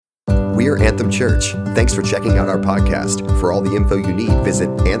We're Anthem Church. Thanks for checking out our podcast. For all the info you need, visit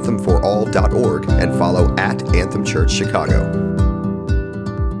anthemforall.org and follow at Anthem Church Chicago.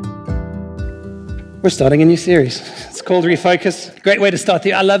 We're starting a new series. It's called Refocus. Great way to start the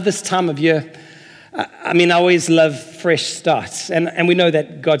year. I love this time of year. I always love fresh starts. And we know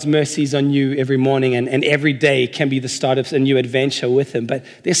that God's mercies are new every morning and every day can be the start of a new adventure with Him. But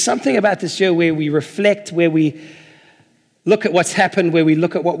there's something about this year where we reflect, where we look at what's happened, where we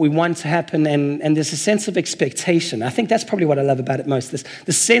look at what we want to happen, and there's a sense of expectation. I think that's probably what I love about it most,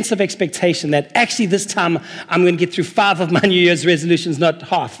 this sense of expectation that actually this time I'm going to get through 5 of my New Year's resolutions, not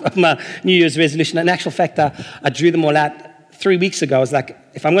half of my New Year's resolution. In actual fact, I drew them all out 3 weeks ago. I was like,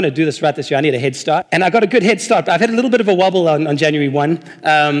 if I'm going to do this right this year, I need a head start. And I got a good head start. I've had a little bit of a wobble on January 1,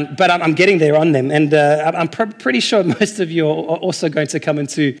 but I'm getting there on them. And I'm pretty sure most of you are also going to come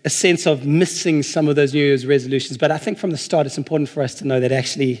into a sense of missing some of those New Year's resolutions. But I think from the start, it's important for us to know that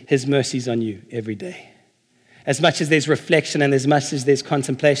actually His mercy's on you every day. As much as there's reflection and as much as there's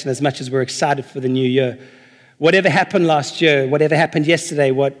contemplation, as much as we're excited for the new year, whatever happened last year, whatever happened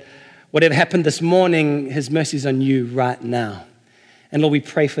yesterday, whatever happened this morning, His mercy's on you right now. And Lord, we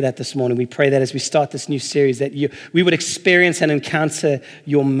pray for that this morning. We pray that as we start this new series, that we would experience and encounter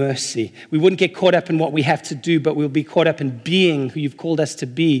your mercy. We wouldn't get caught up in what we have to do, but we'll be caught up in being who you've called us to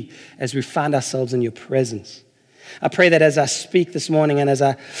be as we find ourselves in your presence. I pray that as I speak this morning and as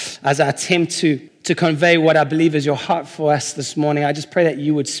I attempt to convey what I believe is your heart for us this morning, I just pray that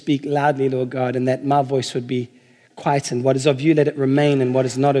you would speak loudly, Lord God, and that my voice would be quietened. What is of you, let it remain, and what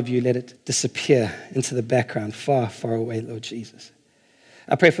is not of you, let it disappear into the background, far, far away, Lord Jesus.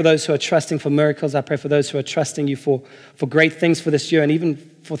 I pray for those who are trusting for miracles. I pray for those who are trusting you for great things for this year and even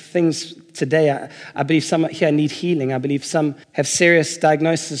for things today. I believe some here need healing. I believe some have serious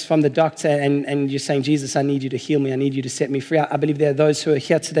diagnosis from the doctor and you're saying, Jesus, I need you to heal me. I need you to set me free. I believe there are those who are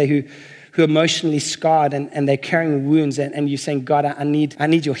here today who are emotionally scarred and they're carrying wounds and you're saying, God, I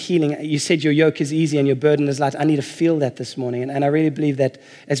need your healing. You said your yoke is easy and your burden is light. I need to feel that this morning. And I really believe that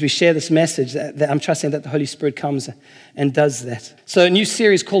as we share this message, that I'm trusting that the Holy Spirit comes and does that. So a new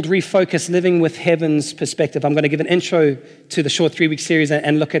series called Refocus, Living with Heaven's Perspective. I'm going to give an intro to the short 3-week series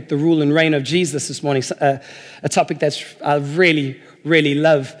and look at the rule and reign of Jesus this morning, a topic that's I really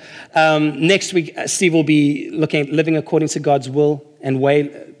love. Next week, Steve will be looking at living according to God's will and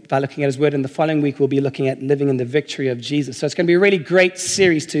way by looking at His word. And the following week, we'll be looking at living in the victory of Jesus. So it's going to be a really great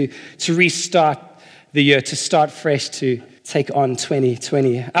series to restart the year, to start fresh, to take on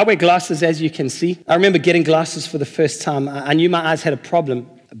 2020. I wear glasses, as you can see. I remember getting glasses for the first time. I knew my eyes had a problem,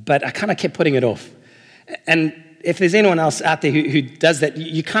 but I kind of kept putting it off. And if there's anyone else out there who does that,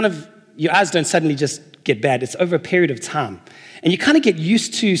 your eyes don't suddenly just get bad. It's over a period of time. And you kind of get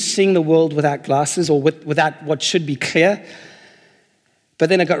used to seeing the world without glasses or without what should be clear. But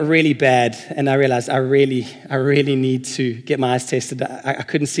then it got really bad, and I realized I really need to get my eyes tested. I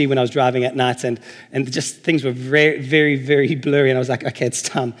couldn't see when I was driving at night, and just things were very, very, very blurry, and I was like, okay, it's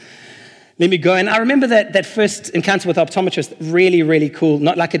time. Let me go. And I remember that first encounter with optometrist, really, really cool.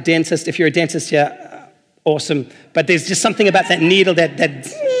 Not like a dentist. If you're a dentist here, awesome. But there's just something about that needle that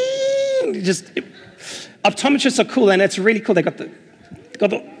optometrists are cool, and it's really cool. They got the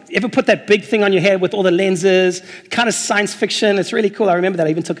ever put that big thing on your head with all the lenses, kind of science fiction. It's really cool. I remember that. I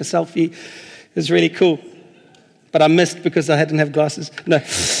even took a selfie. It was really cool. But I missed because I didn't have glasses. No.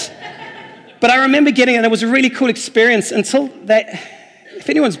 But I remember getting it, and it was a really cool experience until if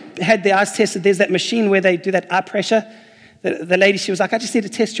anyone's had their eyes tested, there's that machine where they do that eye pressure. The lady, she was like, I just need to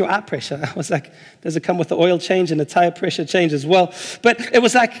test your eye pressure. I was like, does it come with the oil change and the tire pressure change as well? But it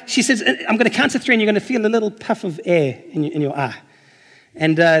was like, she says, I'm going to count to 3 and you're going to feel a little puff of air in your eye.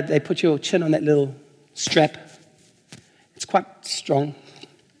 And they put your chin on that little strap. It's quite strong.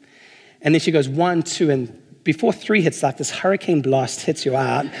 And then she goes 1, 2, and before 3 hits, like this hurricane blast hits your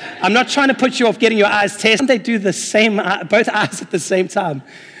eye. I'm not trying to put you off getting your eyes tested. They do the same, both eyes at the same time.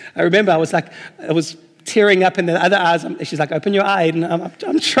 I remember I was tearing up in the other eyes. She's like, open your eye. And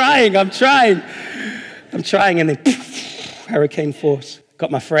I'm trying. And then hurricane force.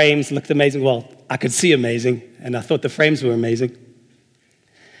 Got my frames, looked amazing. Well, I could see amazing, and I thought the frames were amazing.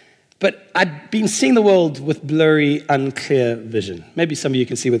 But I'd been seeing the world with blurry, unclear vision. Maybe some of you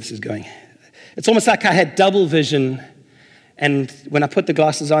can see where this is going. It's almost like I had double vision, and when I put the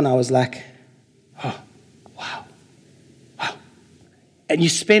glasses on, I was like, oh, wow. And you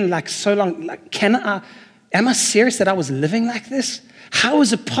spend like so long, like, am I serious that I was living like this? How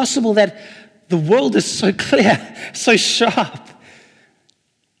is it possible that the world is so clear, so sharp?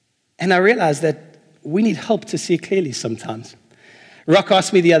 And I realized that we need help to see clearly sometimes. Rock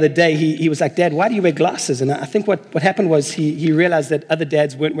asked me the other day, he was like, Dad, why do you wear glasses? And I think what happened was he realized that other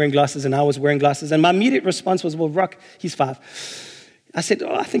dads weren't wearing glasses and I was wearing glasses. And my immediate response was, well, Rock, he's 5. I said,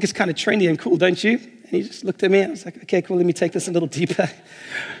 I think it's kind of trendy and cool, don't you? And he just looked at me. I was like, okay, cool, let me take this a little deeper.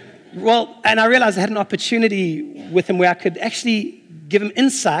 Well, and I realized I had an opportunity with him where I could actually give him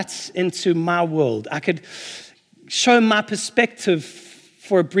insights into my world. I could show him my perspective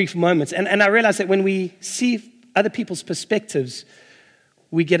for a brief moment. And I realized that when we see other people's perspectives,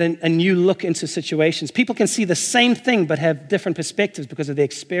 we get a new look into situations. People can see the same thing but have different perspectives because of their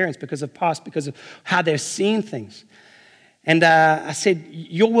experience, because of past, because of how they're seeing things. And I said,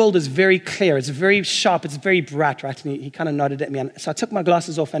 your world is very clear. It's very sharp. It's very bright, right? And he kind of nodded at me. And so I took my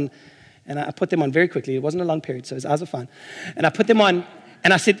glasses off and I put them on very quickly. It wasn't a long period, so his eyes are fine. And I put them on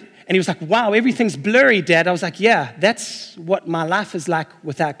and I said, and he was like, wow, everything's blurry, Dad. I was like, yeah, that's what my life is like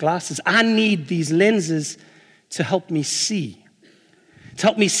without glasses. I need these lenses to help me see. To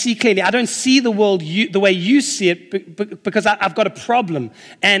help me see clearly. I don't see the world the way you see it because I've got a problem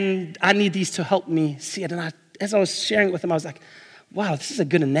and I need these to help me see it. And as I was sharing it with him, I was like, wow, this is a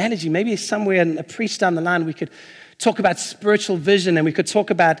good analogy. Maybe somewhere in a preach down the line we could talk about spiritual vision and we could talk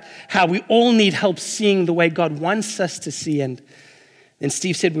about how we all need help seeing the way God wants us to see. And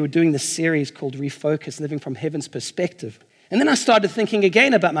Steve said we were doing this series called Refocus, Living from Heaven's Perspective. And then I started thinking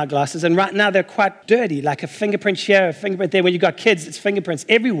again about my glasses, and right now they're quite dirty, like a fingerprint here, a fingerprint there. When you've got kids, it's fingerprints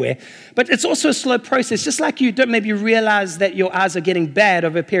everywhere. But it's also a slow process. Just like you don't maybe realize that your eyes are getting bad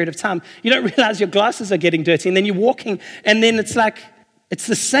over a period of time, you don't realize your glasses are getting dirty, and then you're walking, and then it's like, it's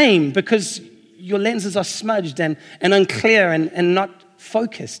the same because your lenses are smudged and unclear and not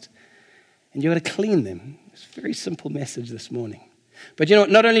focused. And you've got to clean them. It's a very simple message this morning. But you know,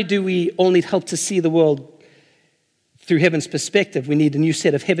 not only do we all need help to see the world through heaven's perspective, we need a new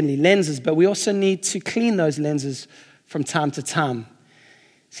set of heavenly lenses, but we also need to clean those lenses from time to time.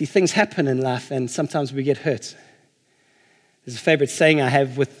 See, things happen in life, and sometimes we get hurt. There's a favorite saying I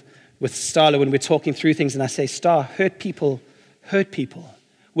have with Starla when we're talking through things, and I say, Star, hurt people.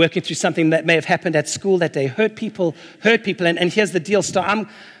 Working through something that may have happened at school that day, hurt people. And here's the deal, Star, I'm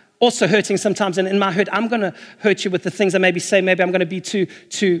also hurting sometimes, and in my hurt, I'm going to hurt you with the things I maybe say. Maybe I'm going to be too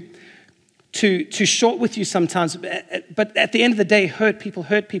short with you sometimes. But at the end of the day, hurt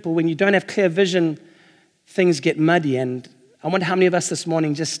people. When you don't have clear vision, things get muddy. And I wonder how many of us this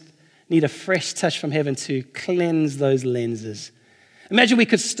morning just need a fresh touch from heaven to cleanse those lenses. Imagine we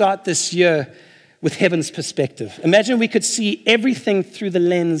could start this year with heaven's perspective. Imagine we could see everything through the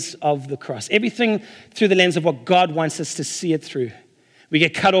lens of the cross, everything through the lens of what God wants us to see it through. We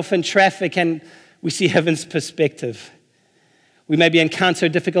get cut off in traffic and we see heaven's perspective. We maybe encounter a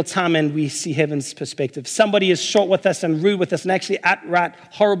difficult time and we see heaven's perspective. Somebody is short with us and rude with us and actually outright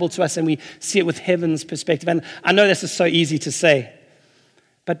horrible to us, and we see it with heaven's perspective. And I know this is so easy to say,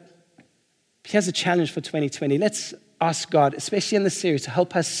 but here's a challenge for 2020. Let's ask God, especially in this series, to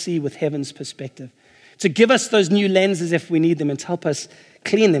help us see with heaven's perspective, to give us those new lenses if we need them and to help us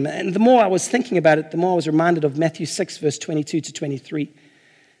clean them. And the more I was thinking about it, the more I was reminded of Matthew 6, verse 22 to 23. It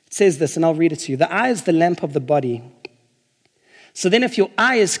says this, and I'll read it to you. The eye is the lamp of the body. So then if your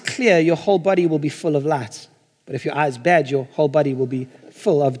eye is clear, your whole body will be full of light. But if your eye is bad, your whole body will be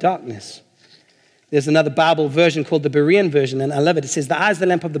full of darkness. There's another Bible version called the Berean version, and I love it. It says, the eye is the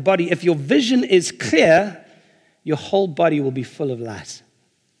lamp of the body. If your vision is clear, your whole body will be full of light.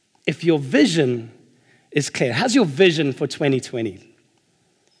 If your vision is clear. How's your vision for 2020?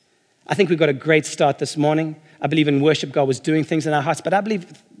 I think we've got a great start this morning. I believe in worship, God was doing things in our hearts, but I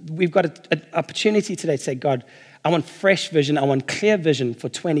believe we've got an opportunity today to say, God, I want fresh vision. I want clear vision for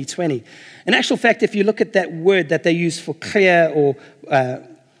 2020. In actual fact, if you look at that word that they use for clear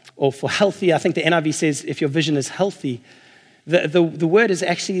or for healthy, I think the NIV says if your vision is healthy, the word is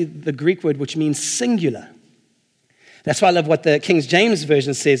actually the Greek word which means singular. That's why I love what the King James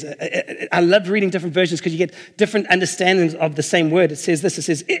Version says. I love reading different versions because you get different understandings of the same word. It says this, it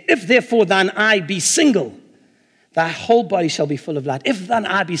says, if therefore thine eye be single, thy whole body shall be full of light. If thine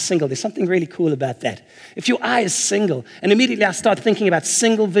eye be single, there's something really cool about that. If your eye is single, and immediately I start thinking about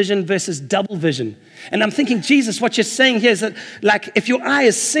single vision versus double vision. And I'm thinking, Jesus, what you're saying here is that, like, if your eye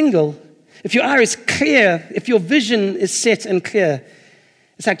is single, if your eye is clear, if your vision is set and clear,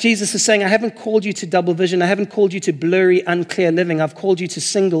 it's like Jesus is saying, I haven't called you to double vision. I haven't called you to blurry, unclear living. I've called you to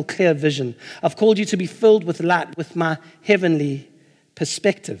single, clear vision. I've called you to be filled with light, with my heavenly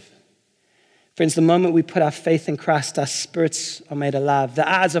perspective. Friends, the moment we put our faith in Christ, our spirits are made alive. The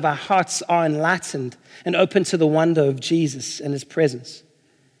eyes of our hearts are enlightened and open to the wonder of Jesus and his presence.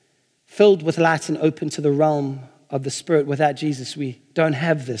 Filled with light and open to the realm of the Spirit. Without Jesus, we don't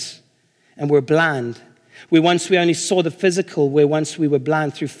have this, and we're blind. Where once we only saw the physical, where once we were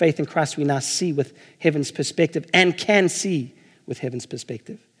blind, through faith in Christ, we now see with heaven's perspective and can see with heaven's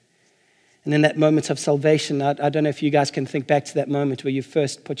perspective. And in that moment of salvation, I don't know if you guys can think back to that moment where you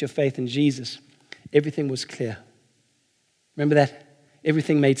first put your faith in Jesus. Everything was clear. Remember that?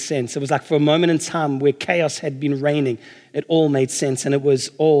 Everything made sense. It was like for a moment in time where chaos had been reigning, it all made sense, and it was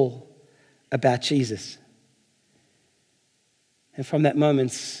all about Jesus. And from that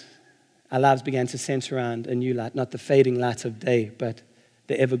moment, our lives began to center around a new light, not the fading light of day, but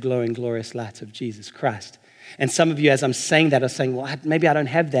the ever-glowing, glorious light of Jesus Christ. And some of you, as I'm saying that, are saying, well, maybe I don't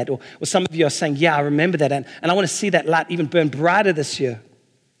have that. Or some of you are saying, yeah, I remember that, and I want to see that light even burn brighter this year.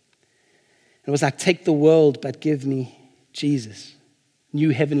 And it was like, take the world, but give me Jesus. New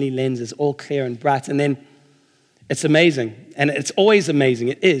heavenly lenses, all clear and bright. And then it's amazing. And it's always amazing.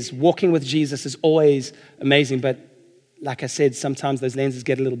 It is. Walking with Jesus is always amazing. But like I said, sometimes those lenses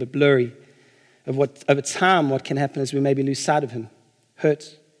get a little bit blurry. Over time, what can happen is we maybe lose sight of him.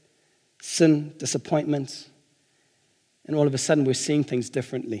 Hurt, sin, disappointment. And all of a sudden, we're seeing things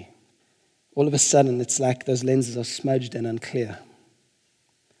differently. All of a sudden, it's like those lenses are smudged and unclear.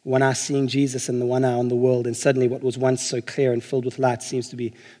 One eye seeing Jesus and the one eye on the world, and suddenly what was once so clear and filled with light seems to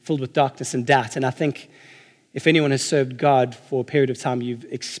be filled with darkness and doubt. And I think if anyone has served God for a period of time, you've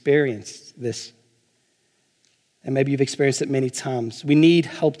experienced this. And maybe you've experienced it many times. We need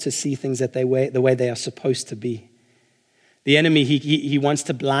help to see things the way they are supposed to be. The enemy, he wants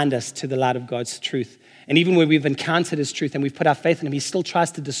to blind us to the light of God's truth. And even when we've encountered his truth and we've put our faith in him, he still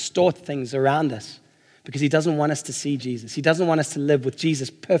tries to distort things around us because he doesn't want us to see Jesus. He doesn't want us to live with Jesus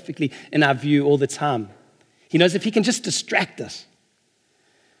perfectly in our view all the time. He knows if he can just distract us.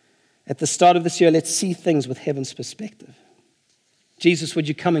 At the start of this year, let's see things with heaven's perspective. Jesus, would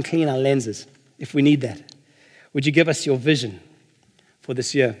you come and clean our lenses if we need that? Would you give us your vision for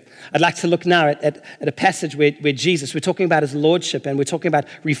this year? I'd like to look now at a passage where Jesus, we're talking about his lordship, and we're talking about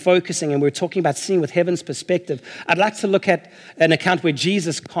refocusing, and we're talking about seeing with heaven's perspective. I'd like to look at an account where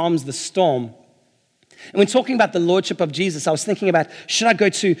Jesus calms the storm. And when talking about the lordship of Jesus, I was thinking about, should I go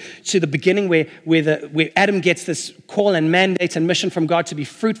to the beginning where Adam gets this call and mandate and mission from God to be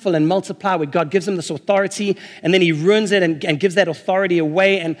fruitful and multiply, where God gives him this authority, and then he ruins it and gives that authority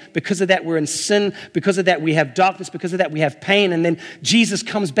away, and because of that we're in sin, because of that we have darkness, because of that we have pain, and then Jesus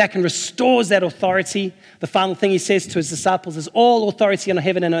comes back and restores that authority. The final thing he says to his disciples is, all authority on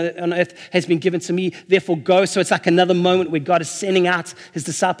heaven and on earth has been given to me, therefore go. So it's like another moment where God is sending out his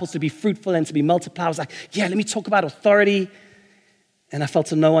disciples to be fruitful and to be multiplied. I was like, yeah, let me talk about authority. And I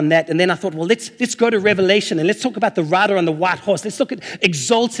felt a no on that. And then I thought, well, let's go to Revelation and let's talk about the rider on the white horse. Let's look at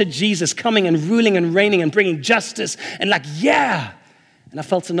exalted Jesus coming and ruling and reigning and bringing justice. And like, yeah. And I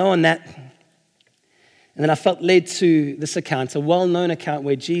felt a no on that. And then I felt led to this account, a well-known account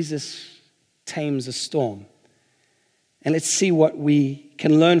where Jesus tames a storm. And let's see what we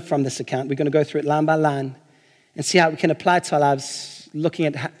can learn from this account. We're going to go through it line by line and see how we can apply it to our lives, looking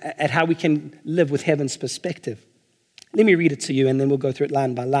at how we can live with heaven's perspective. Let me read it to you, and then we'll go through it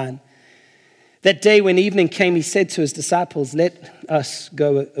line by line. That day when evening came, he said to his disciples, let us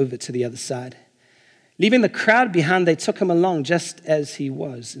go over to the other side. Leaving the crowd behind, they took him along just as he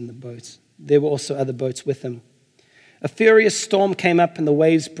was in the boat. There were also other boats with him. A furious storm came up, and the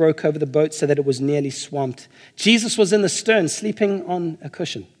waves broke over the boat so that it was nearly swamped. Jesus was in the stern, sleeping on a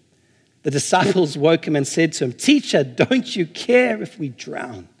cushion. The disciples woke him and said to him, Teacher, don't you care if we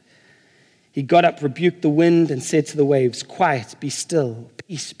drown? He got up, rebuked the wind, and said to the waves, Quiet, be still,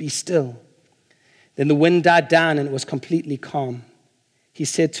 peace, be still. Then the wind died down, and it was completely calm. He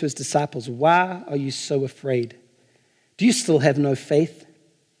said to his disciples, Why are you so afraid? Do you still have no faith?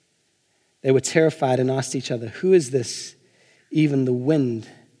 They were terrified and asked each other, Who is this? Even the wind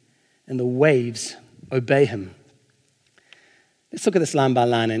and the waves obey him. Let's look at this line by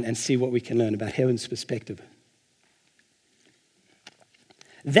line and see what we can learn about heaven's perspective.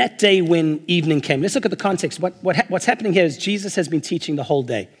 That day when evening came, let's look at the context. What's happening here is Jesus has been teaching the whole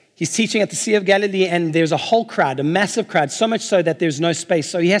day. He's teaching at the Sea of Galilee, and there's a whole crowd, a massive crowd, so much so that there's no space.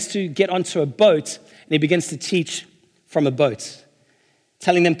 So he has to get onto a boat, and he begins to teach from a boat,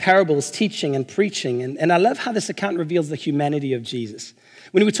 telling them parables, teaching and preaching. And I love how this account reveals the humanity of Jesus.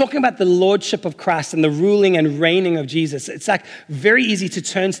 When we're talking about the lordship of Christ and the ruling and reigning of Jesus, it's like very easy to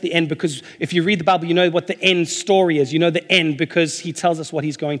turn to the end, because if you read the Bible, you know what the end story is. You know the end because he tells us what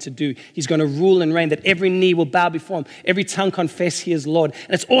he's going to do. He's going to rule and reign, that every knee will bow before him, every tongue confess he is Lord.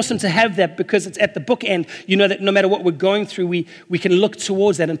 And it's awesome to have that because it's at the bookend. You know that no matter what we're going through, we can look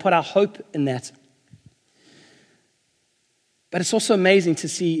towards that and put our hope in that. But it's also amazing to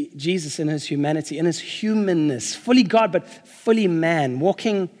see Jesus in his humanity, in his humanness, fully God, but fully man,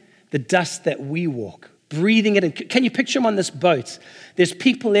 walking the dust that we walk, breathing it in. Can you picture him on this boat? There's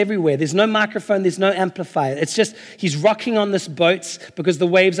people everywhere. There's no microphone. There's no amplifier. It's just he's rocking on this boat because the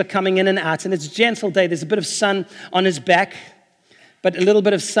waves are coming in and out. And it's a gentle day. There's a bit of sun on his back. But a little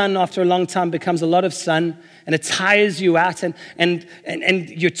bit of sun after a long time becomes a lot of sun, and it tires you out, and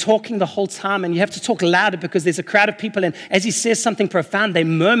you're talking the whole time, and you have to talk louder because there's a crowd of people, and as he says something profound, they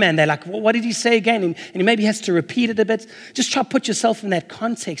murmur, and they're like, well, what did he say again? And he maybe has to repeat it a bit. Just try to put yourself in that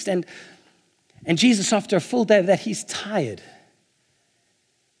context. And Jesus, after a full day of that, he's tired.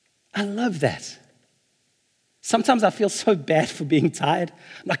 I love that. Sometimes I feel so bad for being tired.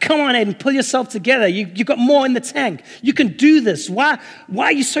 I'm like, come on, Aiden, pull yourself together. You got more in the tank. You can do this. Why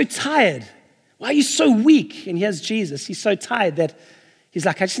are you so tired? Why are you so weak? And here's Jesus. He's so tired that he's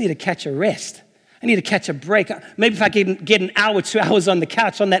like, I just need to catch a rest. I need to catch a break. Maybe if I can get an hour, 2 hours on the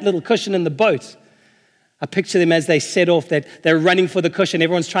couch on that little cushion in the boat. I picture them as they set off, that they're running for the cushion.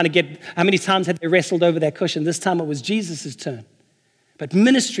 Everyone's trying to get, how many times had they wrestled over that cushion? This time it was Jesus' turn. But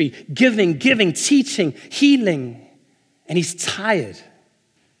ministry, giving, teaching, healing, and he's tired.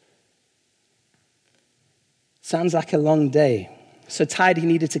 Sounds like a long day. So tired he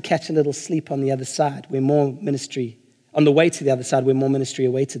needed to catch a little sleep on the other side, on the way to the other side where more ministry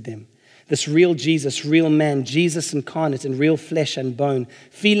awaited them. This real Jesus, real man, Jesus incarnate in real flesh and bone,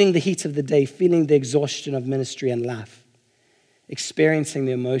 feeling the heat of the day, feeling the exhaustion of ministry and life, experiencing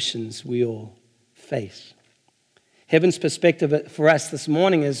the emotions we all face. Heaven's perspective for us this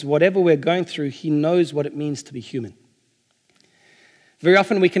morning is whatever we're going through, he knows what it means to be human. Very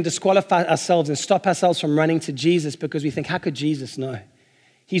often we can disqualify ourselves and stop ourselves from running to Jesus because we think, how could Jesus know?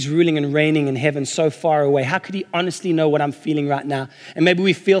 He's ruling and reigning in heaven so far away. How could he honestly know what I'm feeling right now? And maybe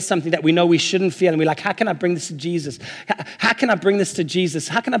we feel something that we know we shouldn't feel, and we're like, how can I bring this to Jesus? How can I bring this to Jesus?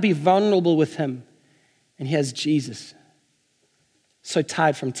 How can I be vulnerable with him? And here's Jesus, so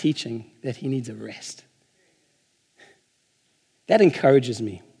tired from teaching that he needs a rest. That encourages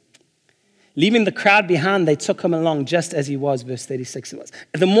me. Leaving the crowd behind, they took him along just as he was, verse 36 it was.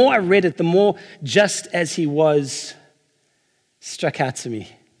 The more I read it, the more just as he was struck out to me.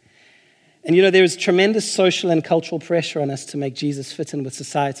 And you know, there is tremendous social and cultural pressure on us to make Jesus fit in with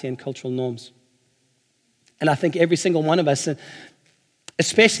society and cultural norms. And I think every single one of us,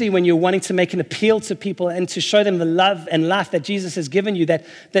 especially when you're wanting to make an appeal to people and to show them the love and life that Jesus has given you, that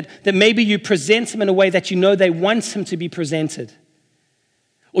maybe you present him in a way that you know they want him to be presented.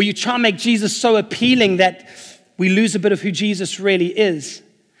 Or you try and make Jesus so appealing that we lose a bit of who Jesus really is.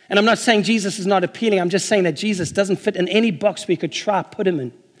 And I'm not saying Jesus is not appealing. I'm just saying that Jesus doesn't fit in any box we could try put him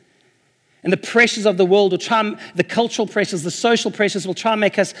in. And the pressures of the world, the cultural pressures, the social pressures will try and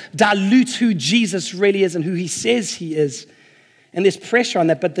make us dilute who Jesus really is and who he says he is. And there's pressure on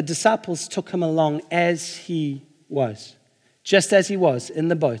that, but the disciples took him along as he was, just as he was in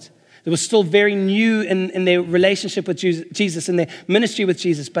the boat. They were still very new in their relationship with Jesus, in their ministry with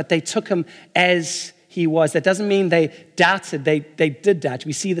Jesus, but they took him as he was. That doesn't mean they doubted. They did doubt.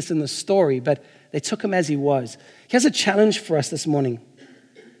 We see this in the story, but they took him as he was. Here's a challenge for us this morning.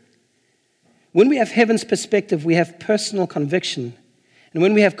 When we have heaven's perspective, we have personal conviction. And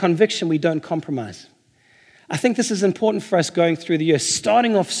when we have conviction, we don't compromise. I think this is important for us going through the year,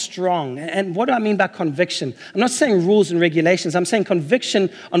 starting off strong. And what do I mean by conviction? I'm not saying rules and regulations. I'm saying conviction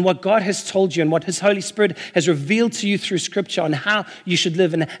on what God has told you and what his Holy Spirit has revealed to you through Scripture on how you should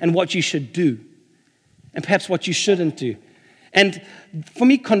live and what you should do, and perhaps what you shouldn't do. And for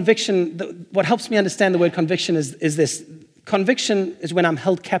me, conviction, what helps me understand the word conviction is this. Conviction is when I'm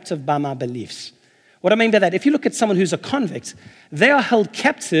held captive by my beliefs. What I mean by that, if you look at someone who's a convict, they are held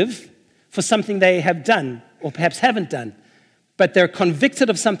captive for something they have done or perhaps haven't done. But they're convicted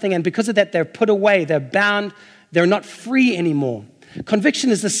of something, and because of that, they're put away, they're bound, they're not free anymore.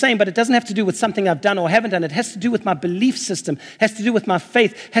 Conviction is the same, but it doesn't have to do with something I've done or haven't done. It has to do with my belief system, has to do with my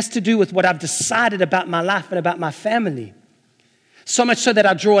faith, has to do with what I've decided about my life and about my family. So much so that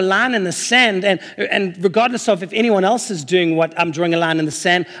I draw a line in the sand, and regardless of if anyone else is doing what I'm drawing a line in the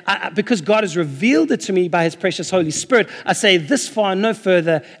sand, because God has revealed it to me by his precious Holy Spirit, I say this far and no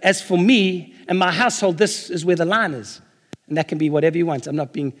further. As for me and my household, this is where the line is. And that can be whatever you want. I'm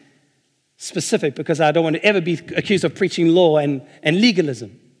not being specific because I don't want to ever be accused of preaching law and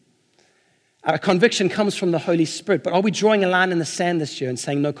legalism. Our conviction comes from the Holy Spirit. But are we drawing a line in the sand this year and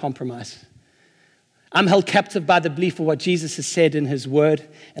saying no compromise? I'm held captive by the belief of what Jesus has said in his word,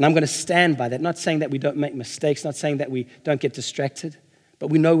 and I'm going to stand by that. Not saying that we don't make mistakes, not saying that we don't get distracted, but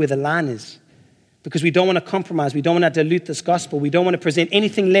we know where the line is. Because we don't want to compromise, we don't want to dilute this gospel, we don't want to present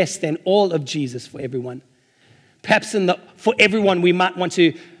anything less than all of Jesus for everyone. Perhaps for everyone we might want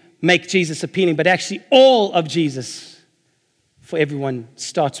to make Jesus appealing, but actually all of Jesus for everyone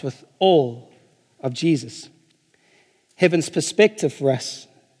starts with all of Jesus. Heaven's perspective for us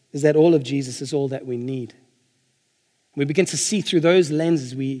is that all of Jesus is all that we need. We begin to see through those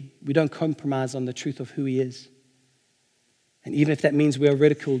lenses, we don't compromise on the truth of who he is. And even if that means we are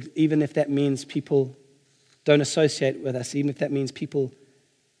ridiculed, even if that means people don't associate with us, even if that means people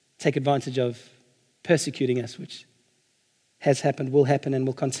take advantage of persecuting us, which has happened, will happen, and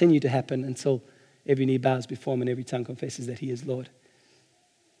will continue to happen until every knee bows before him and every tongue confesses that he is Lord.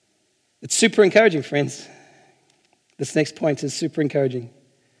 It's super encouraging, friends. This next point is super encouraging.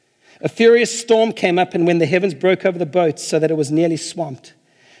 A furious storm came up, and when the heavens broke over the boat so that it was nearly swamped,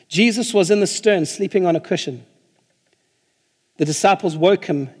 Jesus was in the stern, sleeping on a cushion. The disciples woke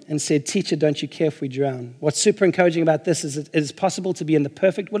him and said, "Teacher, don't you care if we drown?" What's super encouraging about this is it is possible to be in the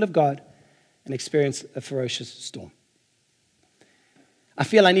perfect will of God and experience a ferocious storm. I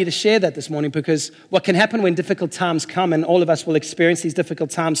feel I need to share that this morning because what can happen when difficult times come, and all of us will experience these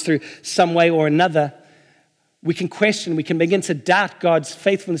difficult times through some way or another, we can question, we can begin to doubt God's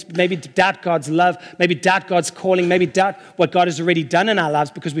faithfulness, maybe doubt God's love, maybe doubt God's calling, maybe doubt what God has already done in our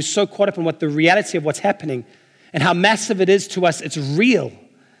lives because we're so caught up in what the reality of what's happening and how massive it is to us. It's real.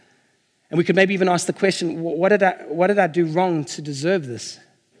 And we could maybe even ask the question, what did I do wrong to deserve this?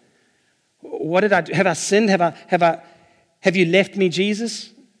 What did I do? Have I sinned? Have you left me,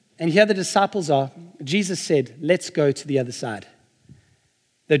 Jesus? And here the disciples are. Jesus said, let's go to the other side.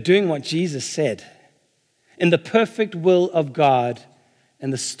 They're doing what Jesus said. In the perfect will of God,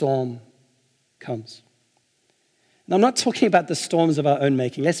 and the storm comes. Now, I'm not talking about the storms of our own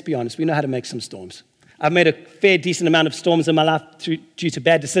making. Let's be honest, we know how to make some storms. I've made a fair, decent amount of storms in my life due to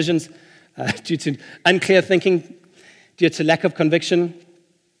bad decisions, due to unclear thinking, due to lack of conviction.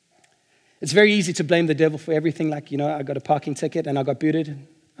 It's very easy to blame the devil for everything, like, I got a parking ticket and I got booted.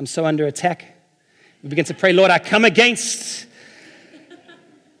 I'm so under attack. We begin to pray, Lord, I come against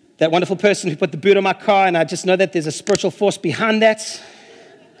that wonderful person who put the boot on my car, and I just know that there's a spiritual force behind that.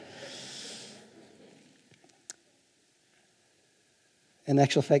 In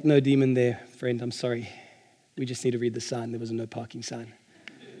actual fact, no demon there, friend, I'm sorry. We just need to read the sign. There was a no parking sign.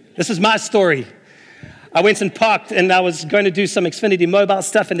 This is my story. I went and parked, and I was going to do some Xfinity Mobile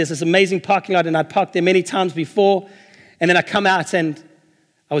stuff, and there's this amazing parking lot, and I'd parked there many times before, and then I come out, and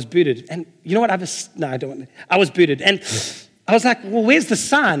I was booted. And you know what? I was booted. And I was like, well, where's the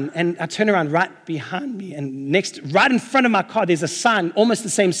sign? And I turn around right behind me, and right in front of my car, there's a sign almost the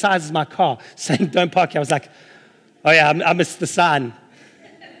same size as my car saying, don't park here. I was like, oh yeah, I missed the sign.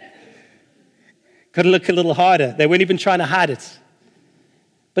 Got to look a little harder. They weren't even trying to hide it.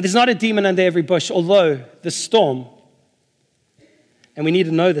 But there's not a demon under every bush, although the storm, and we need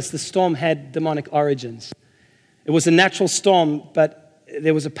to know this, the storm had demonic origins. It was a natural storm, but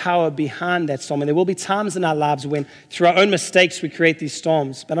there was a power behind that storm. And there will be times in our lives when, through our own mistakes, we create these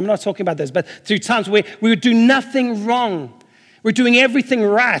storms. But I'm not talking about those. But through times where we would do nothing wrong. We're doing everything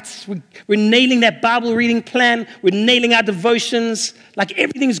right. We're nailing that Bible reading plan. We're nailing our devotions. Like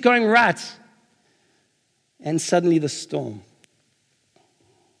everything's going right. And suddenly the storm.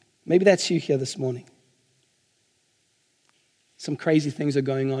 Maybe that's you here this morning. Some crazy things are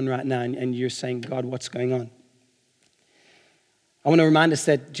going on right now, and you're saying, God, what's going on? I want to remind us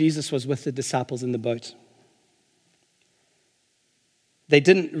that Jesus was with the disciples in the boat. They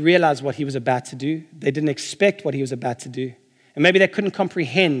didn't realize what he was about to do. They didn't expect what he was about to do. And maybe they couldn't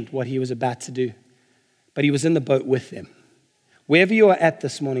comprehend what he was about to do. But he was in the boat with them. Wherever you are at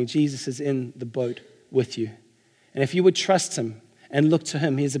this morning, Jesus is in the boat with you. And if you would trust him and look to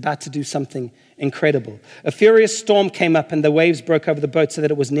him, he is about to do something incredible. A furious storm came up and the waves broke over the boat so that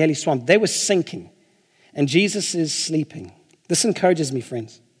it was nearly swamped. They were sinking. And Jesus is sleeping. This encourages me,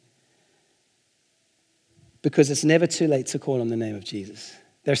 friends, because it's never too late to call on the name of Jesus.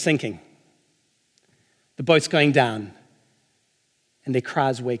 They're sinking. The boat's going down, and their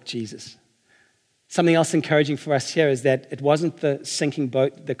cries wake Jesus. Something else encouraging for us here is that it wasn't the sinking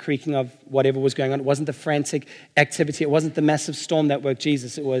boat, the creaking of whatever was going on. It wasn't the frantic activity. It wasn't the massive storm that woke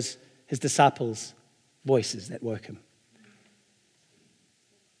Jesus. It was his disciples' voices that woke him.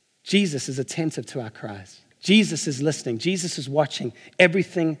 Jesus is attentive to our cries. Jesus is listening. Jesus is watching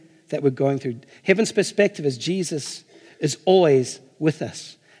everything that we're going through. Heaven's perspective is Jesus is always with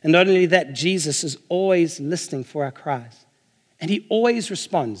us. And not only that, Jesus is always listening for our cries. And he always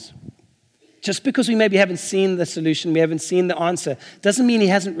responds. Just because we maybe haven't seen the solution, we haven't seen the answer, doesn't mean he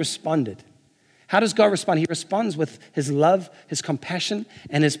hasn't responded. How does God respond? He responds with his love, his compassion,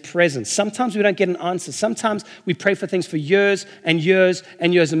 and his presence. Sometimes we don't get an answer. Sometimes we pray for things for years and years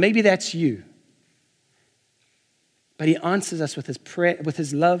and years, and maybe that's you. But he answers us with his prayer, with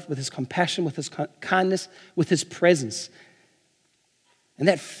his love, with his compassion, with his kindness, with his presence. And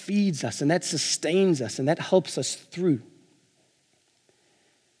that feeds us, and that sustains us, and that helps us through.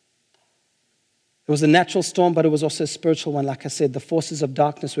 It was a natural storm, but it was also a spiritual one. Like I said, the forces of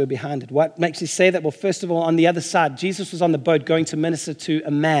darkness were behind it. What makes you say that? Well, first of all, on the other side, Jesus was on the boat going to minister to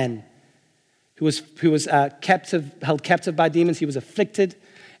a man who was held captive by demons. He was afflicted.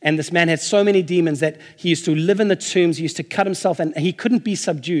 And this man had so many demons that he used to live in the tombs. He used to cut himself, and he couldn't be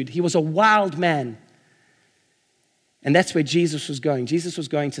subdued. He was a wild man. And that's where Jesus was going. Jesus was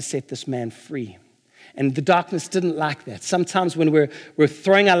going to set this man free. And the darkness didn't like that. Sometimes when we're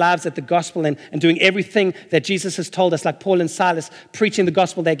throwing our lives at the gospel and doing everything that Jesus has told us, like Paul and Silas preaching the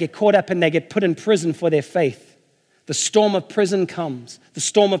gospel, they get caught up and they get put in prison for their faith. The storm of prison comes, the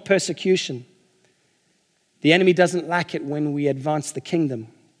storm of persecution. The enemy doesn't like it when we advance the kingdom.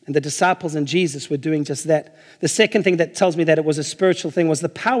 And the disciples and Jesus were doing just that. The second thing that tells me that it was a spiritual thing was the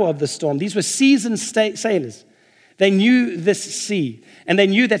power of the storm. These were seasoned sailors. They knew this sea, and they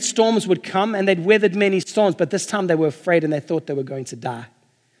knew that storms would come, and they'd weathered many storms, but this time they were afraid and they thought they were going to die.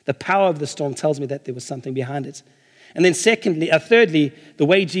 The power of the storm tells me that there was something behind it. And then thirdly, the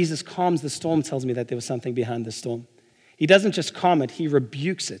way Jesus calms the storm tells me that there was something behind the storm. He doesn't just calm it, he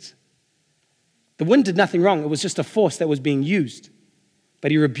rebukes it. The wind did nothing wrong. It was just a force that was being used.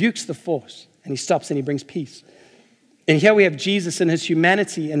 But he rebukes the force, and he stops and he brings peace. And here we have Jesus in his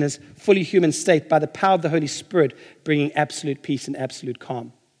humanity and his fully human state by the power of the Holy Spirit bringing absolute peace and absolute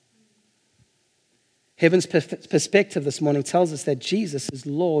calm. Heaven's perspective this morning tells us that Jesus is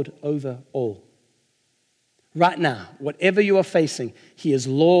Lord over all. Right now, whatever you are facing, he is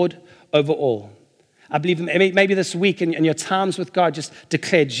Lord over all. I believe maybe this week in your times with God, just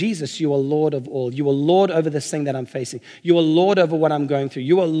declare, Jesus, you are Lord of all. You are Lord over this thing that I'm facing. You are Lord over what I'm going through.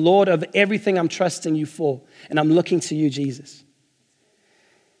 You are Lord over everything I'm trusting you for. And I'm looking to you, Jesus.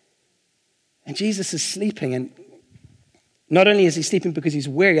 And Jesus is sleeping. And not only is he sleeping because he's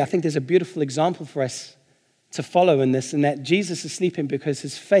weary, I think there's a beautiful example for us to follow in this, and that Jesus is sleeping because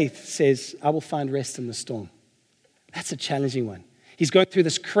his faith says, I will find rest in the storm. That's a challenging one. He's going through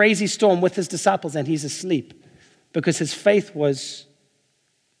this crazy storm with his disciples and he's asleep because his faith was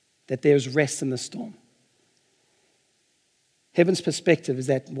that there's rest in the storm. Heaven's perspective is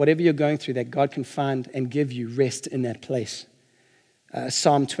that whatever you're going through, that God can find and give you rest in that place.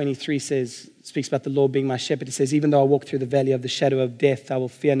 Psalm 23 speaks about the Lord being my shepherd. It says, even though I walk through the valley of the shadow of death, I will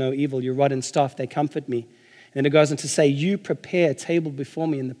fear no evil. Your rod and staff, they comfort me. And then it goes on to say, you prepare a table before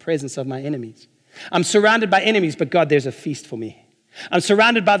me in the presence of my enemies. I'm surrounded by enemies, but God, there's a feast for me. I'm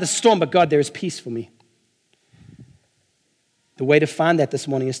surrounded by the storm, but God, there is peace for me. The way to find that this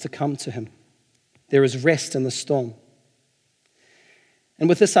morning is to come to him. There is rest in the storm. And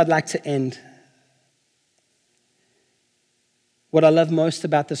with this, I'd like to end. What I love most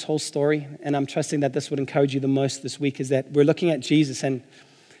about this whole story, and I'm trusting that this would encourage you the most this week, is that we're looking at Jesus, and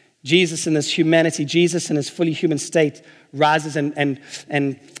Jesus in his humanity, Jesus in his fully human state rises and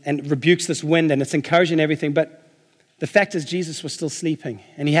rebukes this wind, and it's encouraging everything, but the fact is, Jesus was still sleeping,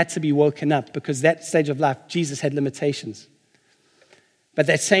 and he had to be woken up because that stage of life, Jesus had limitations. But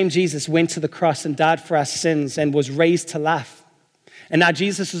that same Jesus went to the cross and died for our sins and was raised to life. And now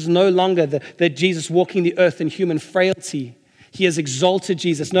Jesus is no longer the Jesus walking the earth in human frailty. He has exalted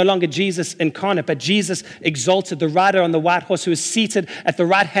Jesus, no longer Jesus incarnate, but Jesus exalted, the rider on the white horse who is seated at the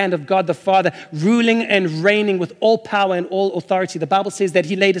right hand of God the Father, ruling and reigning with all power and all authority. The Bible says that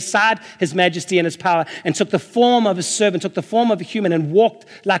he laid aside his majesty and his power and took the form of a servant, took the form of a human and walked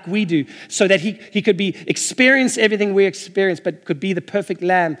like we do so that he could experience everything we experience, but could be the perfect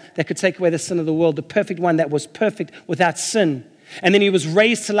lamb that could take away the sin of the world, the perfect one that was perfect without sin. And then he was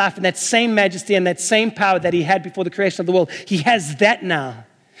raised to life in that same majesty and that same power that he had before the creation of the world. He has that now.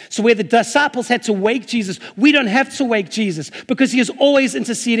 So where the disciples had to wake Jesus, we don't have to wake Jesus because he is always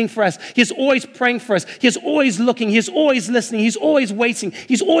interceding for us. He is always praying for us. He is always looking. He is always listening. He's always waiting.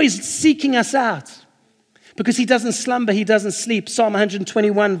 He's always seeking us out. Because he doesn't slumber, he doesn't sleep. Psalm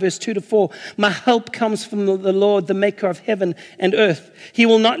 121, verse 2-4. My help comes from the Lord, the maker of heaven and earth. He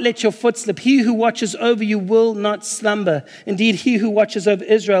will not let your foot slip. He who watches over you will not slumber. Indeed, he who watches over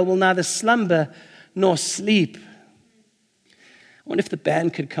Israel will neither slumber nor sleep. I wonder if the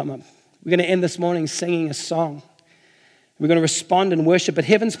band could come up. We're going to end this morning singing a song. We're going to respond and worship. But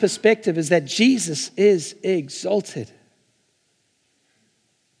heaven's perspective is that Jesus is exalted.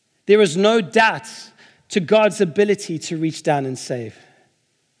 There is no doubt to God's ability to reach down and save.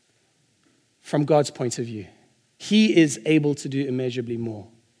 From God's point of view, he is able to do immeasurably more.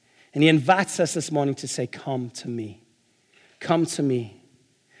 And he invites us this morning to say, come to me. Come to me.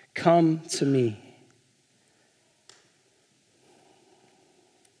 Come to me.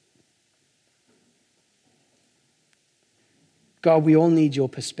 God, we all need your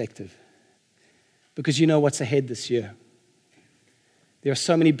perspective because you know what's ahead this year. There are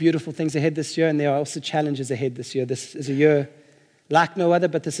so many beautiful things ahead this year, and there are also challenges ahead this year. This is a year like no other,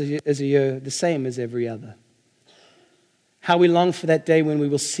 but this is a year the same as every other. How we long for that day when we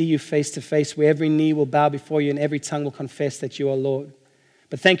will see you face to face, where every knee will bow before you and every tongue will confess that you are Lord.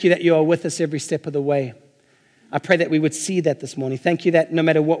 But thank you that you are with us every step of the way. I pray that we would see that this morning. Thank you that no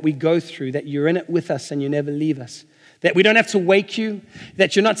matter what we go through, that you're in it with us and you never leave us. That we don't have to wake you,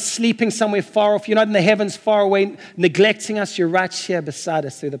 that you're not sleeping somewhere far off, you're not in the heavens far away, neglecting us. You're right here beside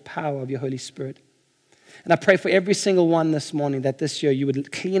us through the power of your Holy Spirit. And I pray for every single one this morning that this year you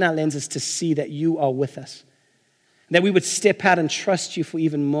would clean our lenses to see that you are with us. That we would step out and trust you for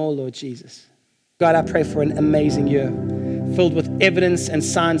even more, Lord Jesus. God, I pray for an amazing year filled with evidence and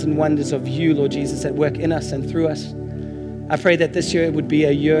signs and wonders of you, Lord Jesus, that work in us and through us. I pray that this year would be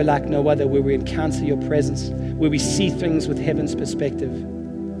a year like no other, where we encounter your presence, where we see things with heaven's perspective.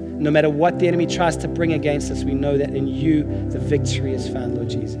 No matter what the enemy tries to bring against us, we know that in you the victory is found, Lord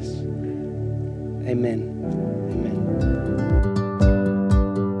Jesus. Amen. Amen.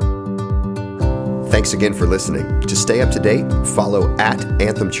 Thanks again for listening. To stay up to date, follow at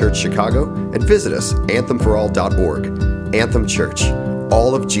Anthem Church Chicago and visit us, anthemforall.org. Anthem Church,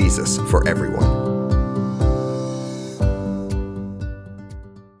 all of Jesus for everyone.